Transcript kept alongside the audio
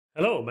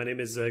Hello, my name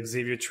is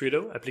Xavier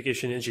Trudeau,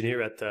 Application Engineer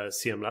at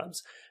CM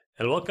Labs,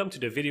 and welcome to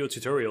the video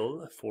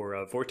tutorial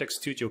for Vortex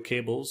Studio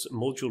Cables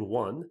Module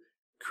 1,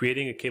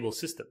 Creating a Cable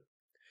System.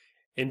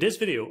 In this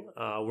video,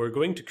 we're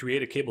going to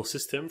create a cable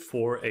system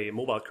for a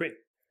mobile crane.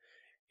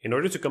 In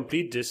order to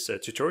complete this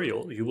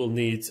tutorial, you will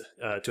need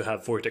to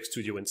have Vortex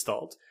Studio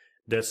installed,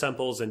 the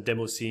samples and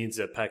demo scenes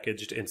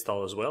packaged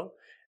installed as well,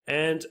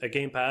 and a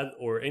gamepad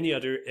or any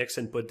other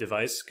X-input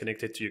device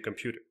connected to your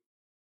computer.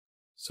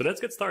 So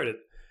let's get started.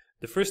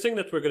 The first thing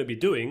that we're going to be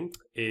doing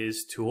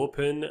is to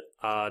open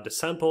the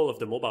sample of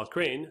the mobile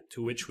crane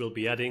to which we'll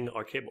be adding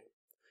our cable.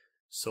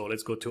 So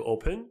let's go to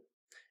Open,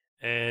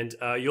 and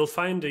you'll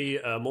find the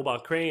mobile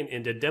crane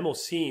in the Demo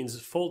Scenes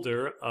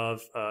folder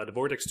of the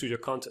Vortex Studio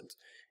content.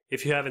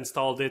 If you have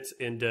installed it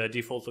in the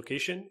default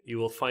location, you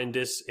will find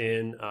this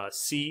in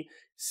C,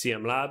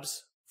 CM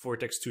Labs,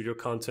 Vortex Studio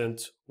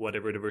content,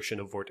 whatever the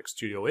version of Vortex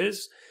Studio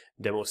is,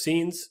 Demo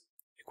Scenes,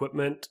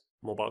 Equipment,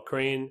 Mobile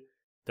Crane,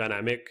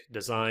 Dynamic,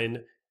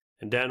 Design,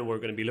 and then we're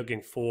going to be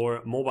looking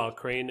for mobile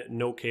crane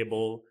no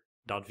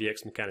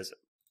cable.vx mechanism.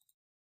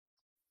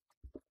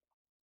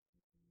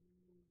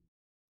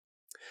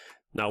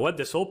 Now what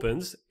this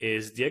opens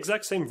is the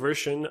exact same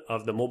version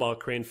of the mobile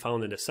crane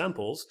found in the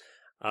samples,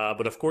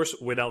 but of course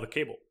without the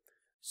cable.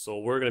 So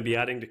we're going to be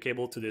adding the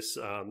cable to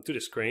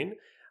this crane.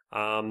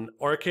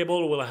 Our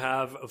cable will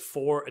have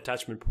 4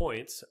 attachment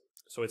points.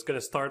 So it's going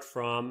to start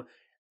from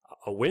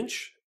a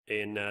winch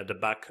in the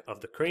back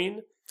of the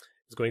crane.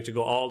 It's going to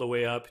go all the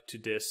way up to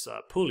this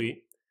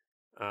pulley,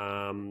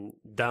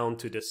 down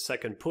to this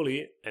second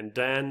pulley, and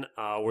then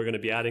we're going to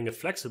be adding a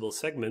flexible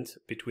segment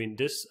between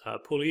this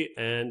pulley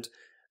and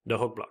the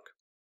hook block.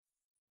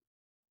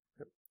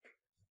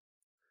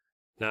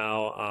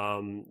 Now,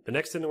 the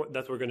next thing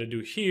that we're going to do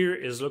here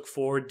is look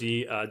for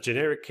the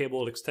generic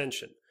cable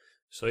extension.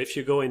 So if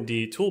you go in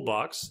the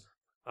toolbox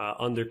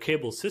under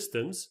Cable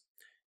Systems,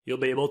 you'll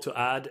be able to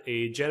add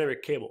a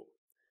generic cable.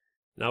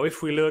 Now,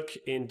 if we look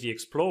in the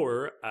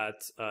Explorer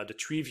at the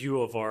tree view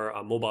of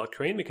our mobile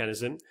crane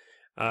mechanism,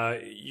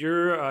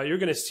 you're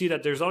going to see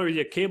that there's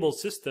already a cable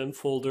system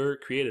folder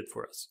created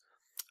for us.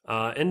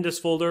 In this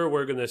folder,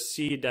 we're going to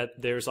see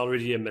that there's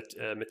already a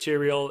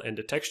material and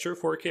the texture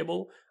for a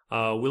cable.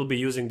 We'll be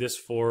using this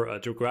for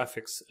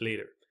geographics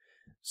later.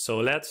 So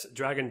let's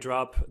drag and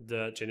drop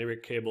the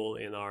generic cable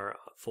in our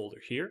folder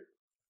here.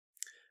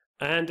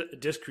 And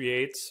this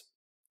creates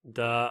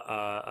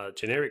the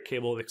generic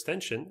cable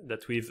extension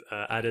that we've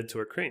added to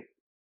our crane.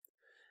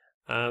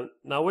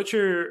 Now what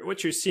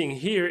you're seeing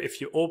here, if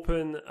you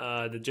open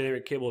the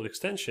generic cable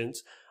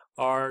extensions,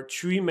 are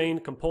 3 main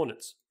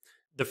components.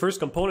 The first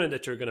component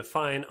that you're going to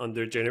find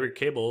under generic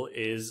cable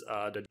is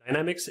the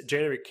Dynamics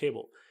generic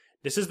cable.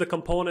 This is the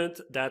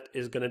component that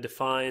is going to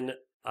define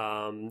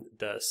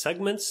the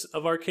segments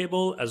of our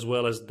cable, as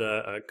well as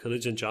the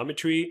collision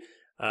geometry,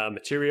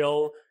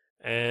 material,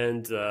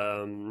 and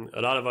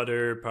a lot of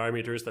other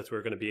parameters that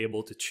we're going to be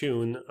able to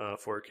tune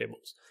for our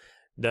cables.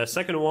 The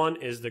second one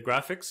is the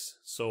graphics,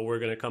 so we're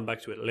going to come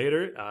back to it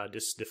later.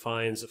 This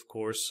defines, of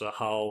course,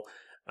 how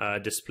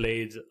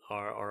displayed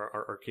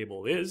our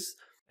cable is.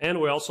 And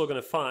we're also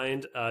going to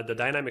find the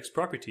dynamics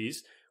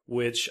properties,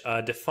 which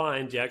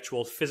define the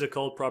actual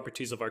physical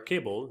properties of our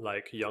cable,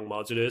 like Young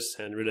modulus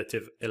and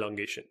relative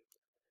elongation.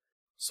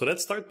 So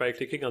let's start by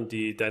clicking on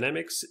the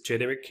Dynamics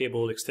generic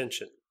cable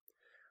extension.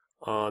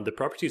 On the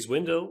properties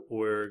window,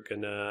 we're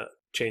gonna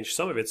change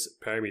some of its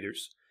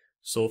parameters.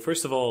 So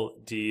first of all,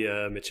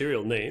 the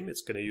material name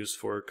it's gonna use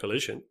for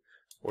collision.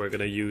 We're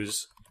gonna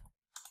use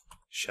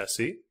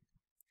chassis.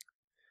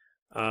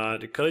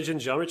 The collision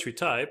geometry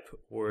type,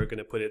 we're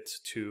gonna put it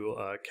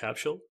to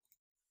capsule.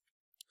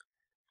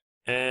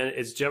 And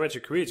its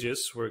geometric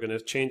radius, we're gonna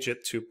change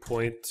it to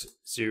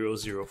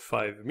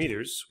 0.005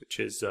 meters, which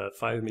is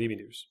 5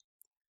 millimeters.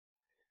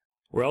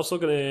 We're also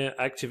going to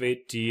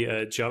activate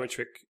the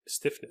geometric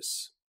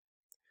stiffness.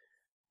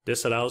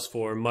 This allows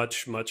for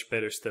much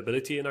better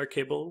stability in our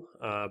cable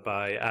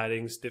by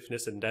adding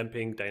stiffness and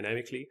damping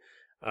dynamically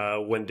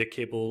when the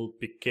cable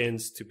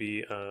begins to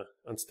be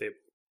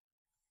unstable.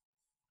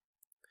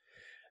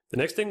 The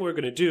next thing we're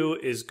going to do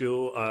is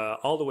go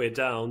all the way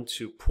down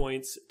to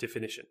points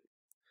definition.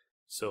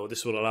 So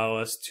this will allow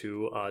us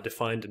to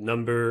define the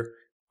number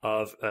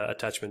of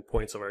attachment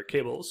points of our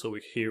cable. So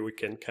here we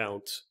can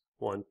count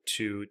 1,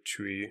 2,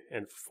 3,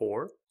 and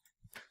 4.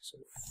 So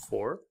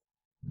 4.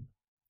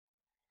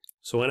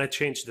 So when I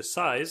change the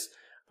size,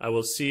 I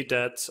will see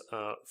that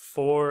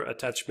 4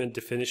 attachment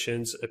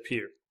definitions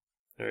appear.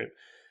 All right.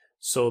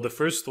 So the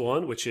first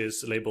one, which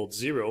is labeled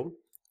 0,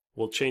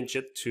 we'll change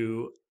it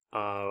to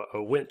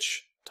a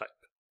winch type.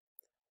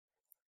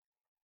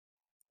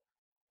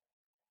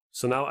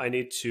 So now I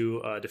need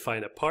to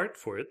define a part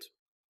for it.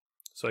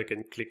 So I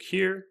can click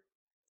here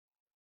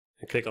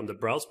and click on the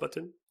Browse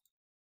button.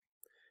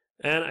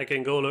 And I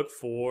can go look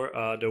for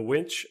the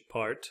winch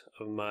part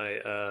of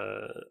my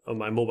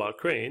mobile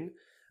crane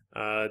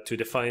to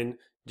define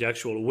the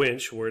actual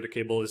winch where the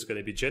cable is going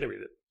to be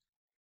generated.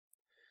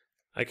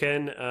 I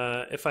can,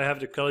 if I have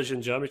the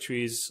collision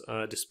geometries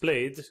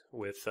displayed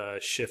with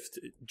Shift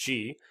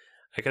G,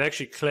 I can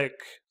actually click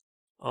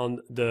on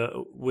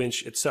the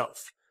winch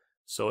itself.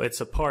 So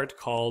it's a part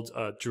called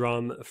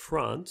drum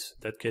front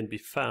that can be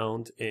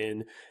found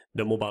in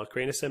the mobile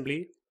crane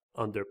assembly.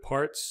 Under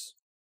parts,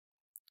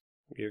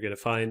 you're going to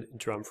find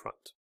drum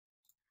front.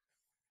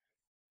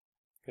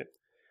 Okay.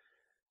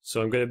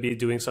 So I'm going to be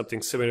doing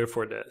something similar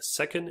for the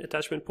second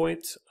attachment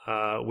point,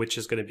 which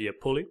is going to be a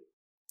pulley.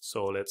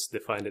 So let's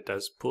define it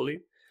as pulley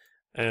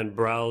and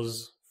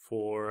browse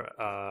for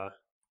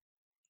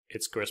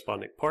its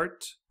corresponding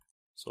part.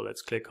 So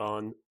let's click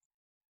on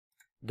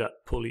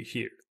that pulley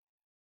here.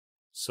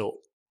 So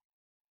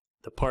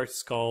the part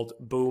is called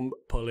boom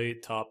pulley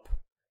top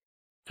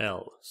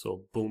L.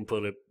 So boom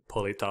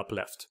pulley top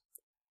left.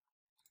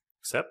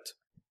 Accept.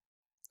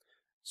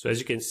 So as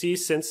you can see,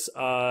 since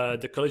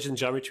the collision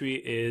geometry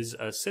is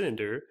a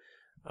cylinder,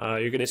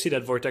 you're going to see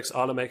that Vortex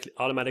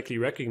automatically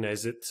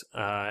recognizes it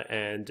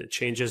and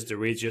changes the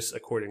radius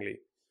accordingly.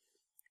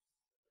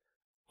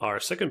 Our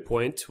second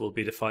point will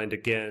be defined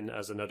again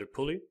as another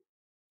pulley.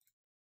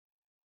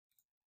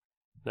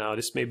 Now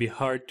this may be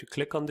hard to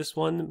click on this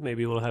one.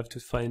 Maybe we'll have to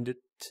find it.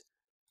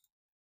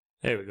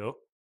 There we go.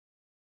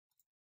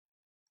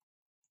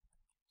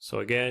 So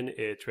again,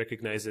 it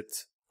recognizes it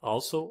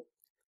also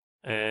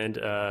and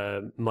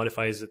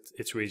modifies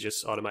its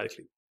radius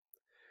automatically.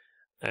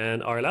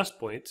 And our last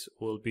point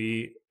will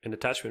be an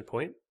attachment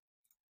point.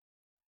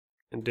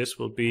 And this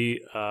will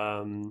be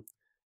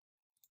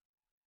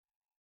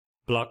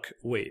block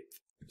weight.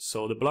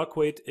 So the block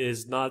weight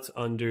is not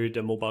under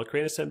the mobile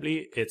crane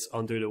assembly, it's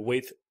under the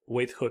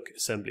weight hook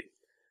assembly.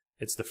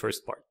 It's the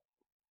first part.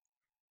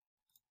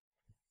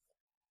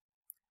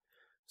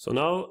 So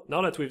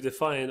now that we've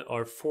defined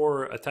our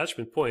 4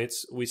 attachment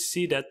points, we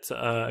see that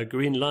a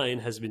green line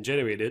has been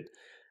generated,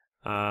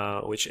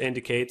 which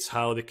indicates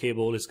how the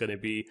cable is going to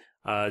be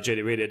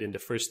generated in the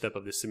first step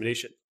of the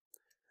simulation.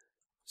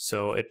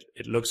 So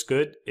it looks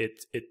good.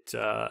 It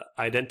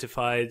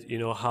identified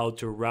how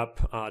to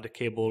wrap the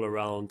cable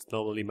around not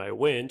only my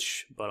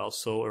winch but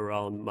also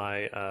around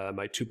my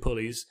my 2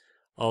 pulleys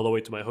all the way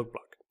to my hook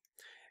block.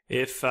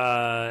 If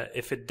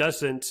it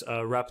doesn't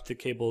wrap the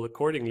cable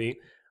accordingly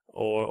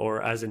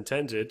or as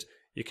intended,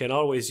 you can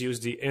always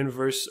use the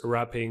inverse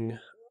wrapping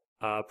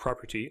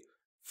property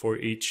for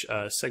each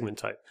segment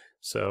type.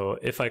 So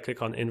if I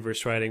click on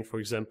inverse writing, for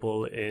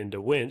example, in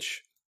the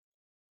winch,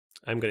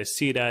 I'm going to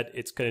see that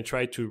it's going to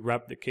try to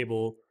wrap the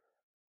cable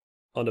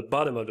on the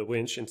bottom of the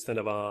winch instead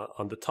of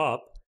on the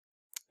top,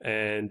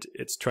 and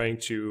it's trying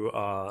to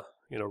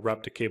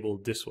wrap the cable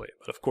this way.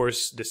 But of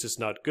course, this is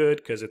not good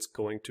because it's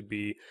going to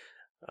be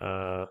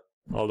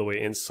all the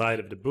way inside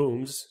of the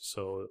booms.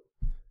 So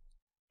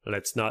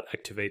let's not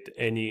activate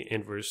any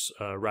inverse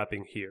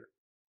wrapping here.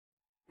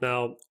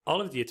 Now,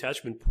 all of the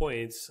attachment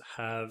points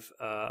have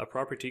a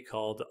property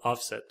called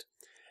offset.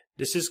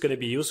 This is going to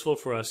be useful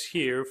for us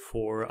here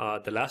for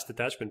the last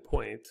attachment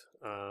point,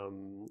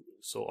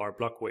 so our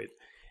block weight.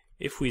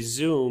 If we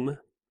zoom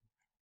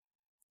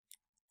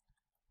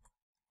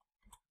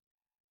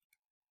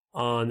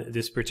on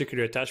this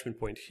particular attachment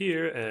point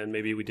here, and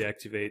maybe we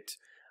deactivate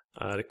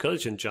the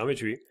collision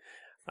geometry,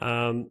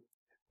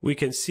 we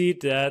can see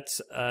that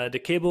the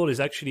cable is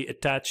actually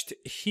attached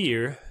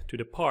here to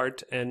the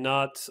part and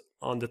not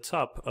on the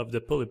top of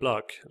the pulley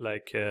block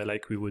like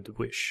we would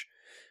wish.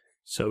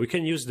 So we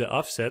can use the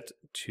offset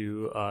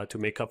to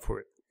make up for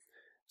it.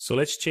 So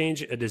let's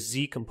change the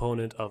Z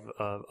component of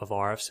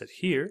our offset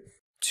here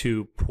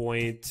to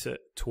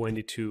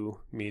 0.22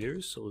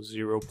 meters, so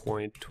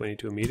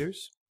 0.22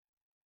 meters.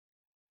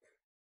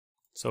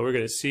 So we're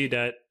going to see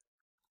that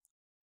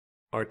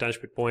our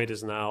attachment point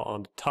is now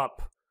on the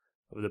top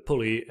of the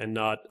pulley and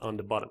not on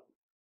the bottom.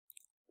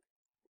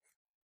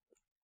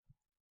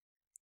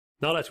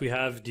 Now that we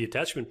have the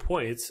attachment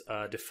points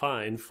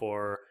defined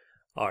for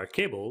our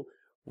cable,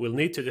 we'll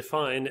need to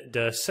define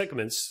the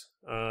segments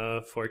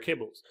for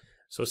cables.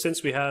 So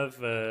since we have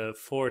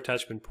 4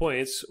 attachment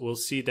points, we'll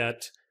see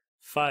that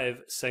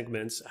 5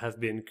 segments have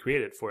been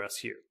created for us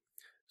here.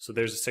 So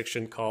there's a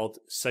section called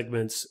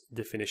segments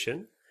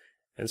definition.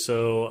 And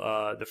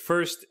so the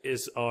first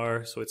is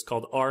so it's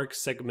called arc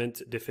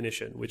segment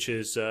definition, which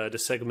is the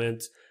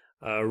segment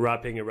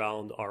wrapping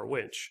around our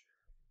winch.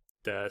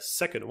 The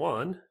second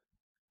one,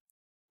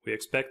 we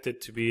expect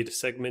it to be the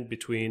segment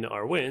between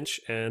our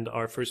winch and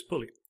our first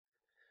pulley.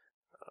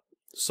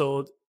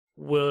 So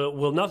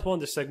we'll not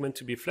want the segment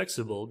to be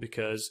flexible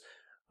because,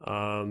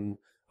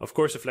 of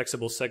course, a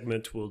flexible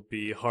segment will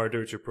be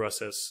harder to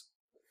process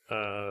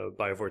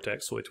by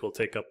Vortex, so it will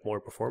take up more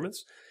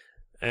performance.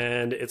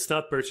 And it's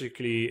not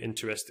particularly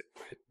interesting.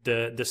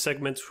 The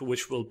segment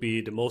which will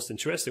be the most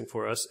interesting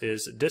for us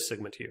is this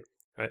segment here,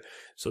 right?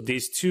 So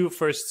these 2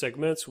 first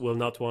segments will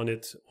not want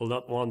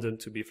them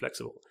to be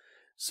flexible.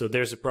 So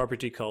there's a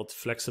property called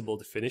flexible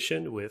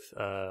definition with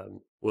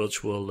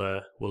which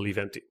we'll leave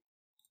empty.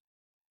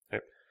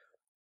 Okay.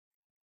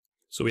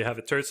 So we have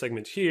a third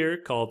segment here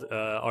called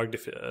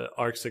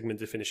arc segment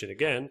definition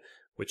again,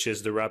 which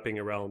is the wrapping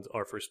around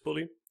our first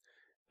pulley.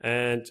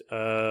 And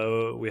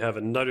we have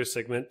another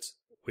segment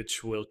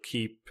which will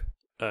keep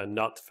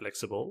not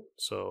flexible,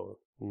 so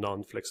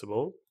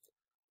non-flexible.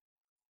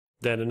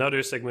 Then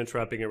another segment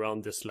wrapping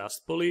around this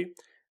last pulley,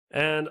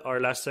 and our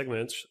last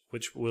segment,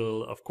 which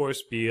will of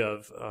course be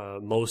of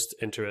most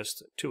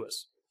interest to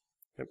us.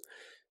 Okay.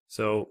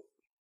 So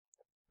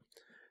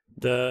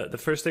the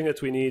first thing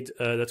that we need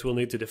that we'll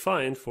need to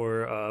define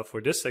for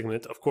this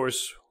segment, of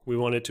course, we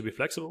want it to be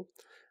flexible,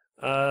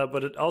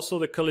 but also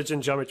the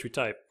collision geometry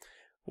type.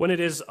 When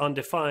it is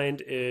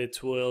undefined,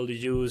 it will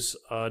use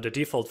the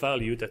default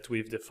value that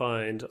we've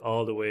defined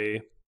all the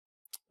way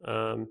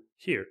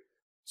here.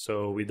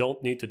 So we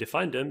don't need to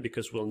define them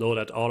because we'll know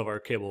that all of our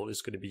cable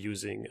is going to be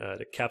using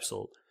the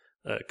capsule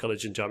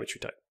collision geometry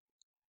type.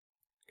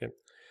 Okay.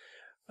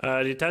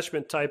 The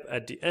attachment type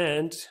at the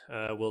end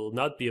will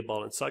not be a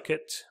ball and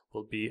socket,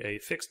 will be a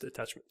fixed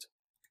attachment.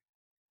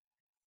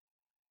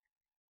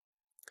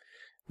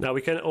 Now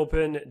we can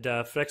open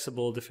the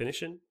flexible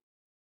definition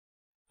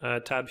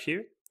tab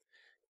here,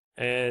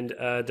 and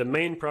the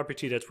main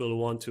property that we'll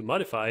want to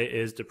modify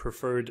is the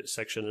preferred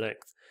section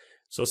length.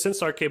 So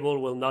since our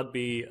cable will not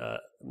be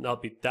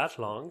that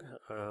long,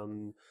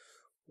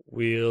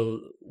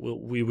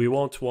 we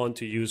won't want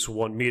to use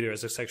 1 meter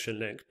as a section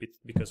length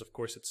because of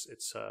course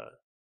it's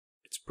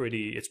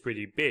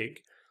pretty big.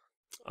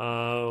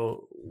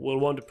 We'll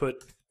want to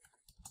put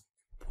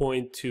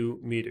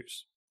 0.2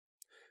 meters.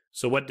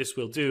 So what this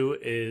will do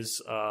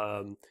is,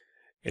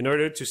 in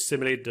order to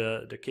simulate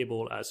the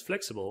cable as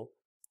flexible,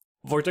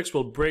 Vortex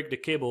will break the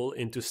cable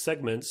into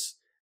segments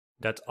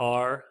that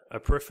are a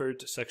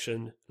preferred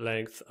section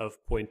length of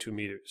 0.2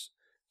 meters.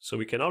 So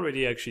we can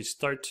already actually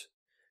start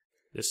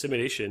the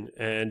simulation,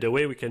 and the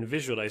way we can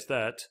visualize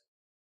that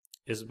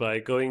is by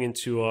going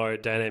into our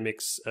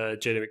Dynamics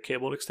generic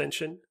cable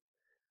extension,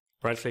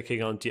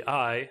 right-clicking on the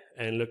eye,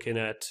 and looking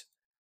at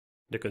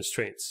the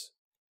constraints.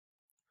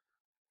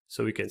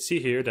 So we can see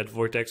here that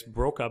Vortex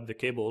broke up the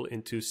cable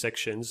into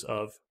sections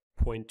of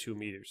 0.2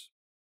 meters.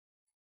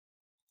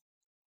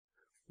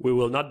 We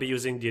will not be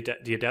using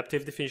the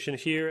adaptive definition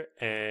here,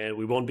 and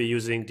we won't be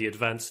using the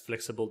advanced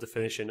flexible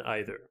definition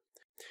either.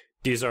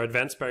 These are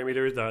advanced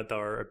parameters that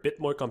are a bit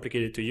more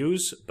complicated to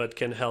use, but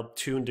can help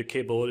tune the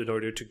cable in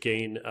order to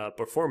gain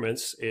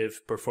performance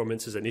if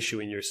performance is an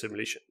issue in your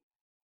simulation.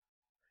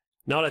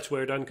 Now that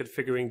we're done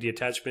configuring the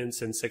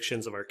attachments and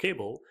sections of our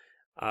cable,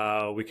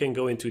 we can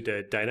go into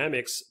the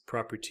Dynamics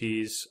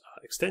Properties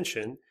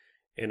extension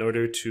in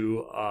order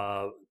to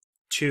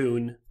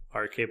tune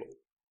our cable.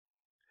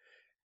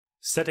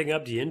 Setting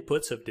up the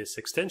inputs of this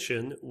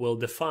extension will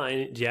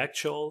define the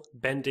actual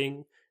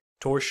bending,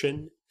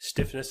 torsion,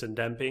 stiffness, and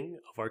damping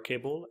of our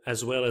cable,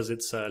 as well as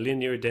its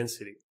linear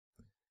density.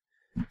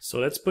 So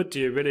let's put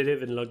the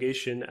relative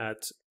elongation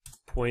at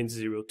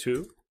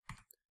 0.02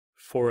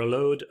 for a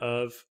load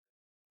of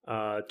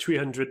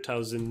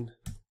 300,000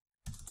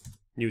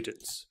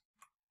 newtons.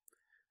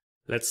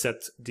 Let's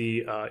set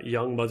the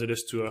Young modulus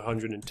to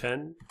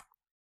 110,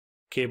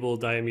 cable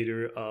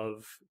diameter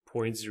of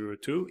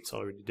 0.02, it's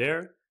already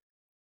there,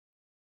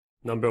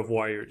 number of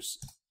wires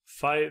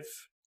 5,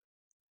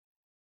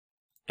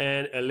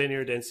 and a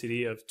linear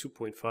density of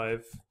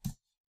 2.5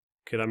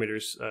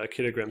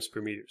 kilograms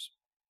per meters.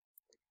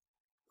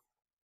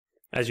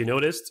 As you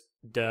noticed,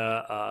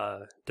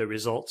 the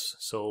results,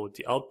 so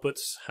the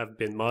outputs have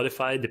been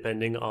modified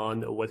depending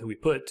on what we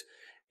put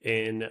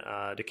in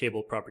the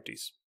cable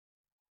properties.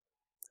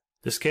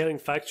 The scaling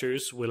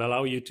factors will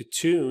allow you to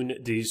tune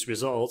these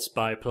results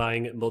by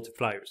applying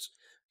multipliers.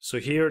 So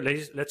here,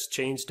 let's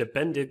change the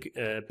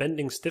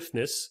bending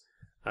stiffness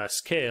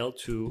scale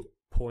to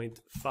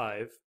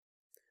 0.5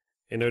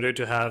 in order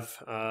to have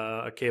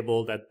a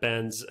cable that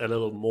bends a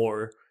little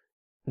more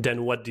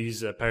than what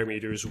these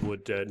parameters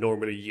would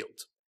normally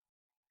yield.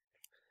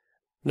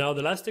 Now,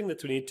 the last thing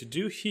that we need to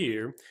do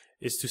here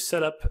is to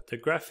set up the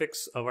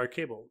graphics of our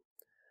cable.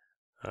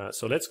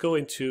 So let's go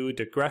into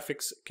the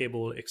graphics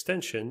cable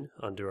extension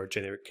under our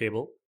generic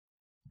cable.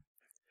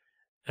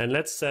 And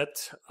let's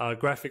set a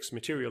graphics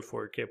material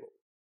for our cable.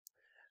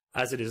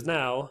 As it is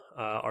now,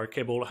 our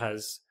cable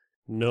has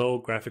no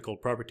graphical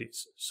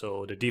properties.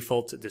 So the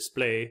default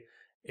display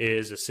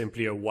is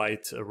simply a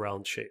white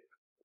round shape.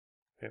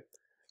 Okay.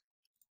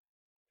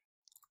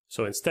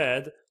 So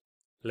instead,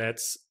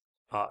 let's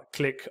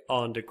click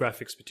on the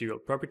graphics material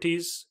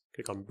properties,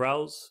 click on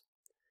Browse,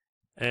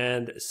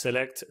 and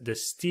select the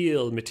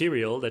steel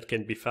material that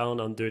can be found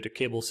under the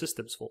Cable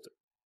Systems folder.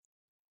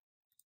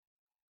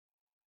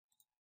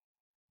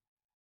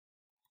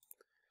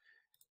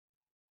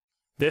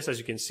 This, as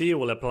you can see,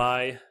 will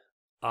apply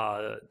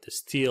the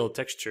steel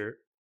texture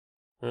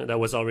that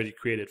was already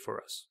created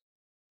for us.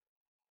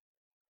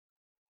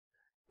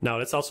 Now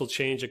let's also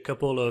change a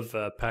couple of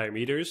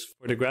parameters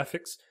for the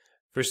graphics.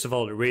 First of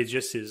all, the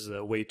radius is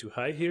way too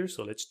high here,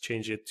 so let's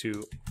change it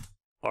to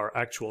our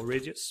actual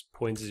radius,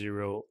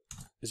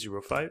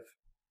 0.005.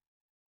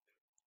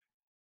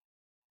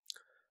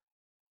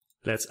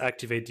 Let's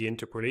activate the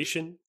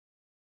interpolation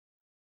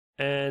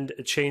and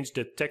change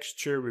the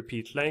texture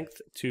repeat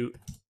length to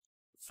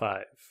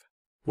 5.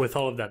 With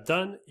all of that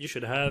done, you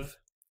should have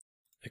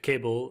a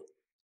cable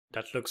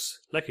that looks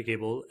like a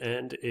cable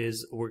and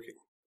is working.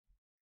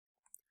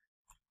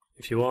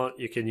 If you want,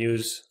 you can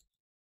use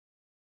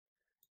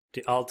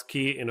the Alt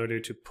key in order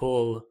to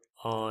pull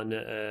on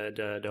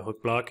the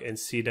hook block and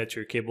see that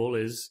your cable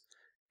is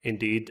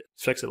indeed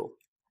flexible.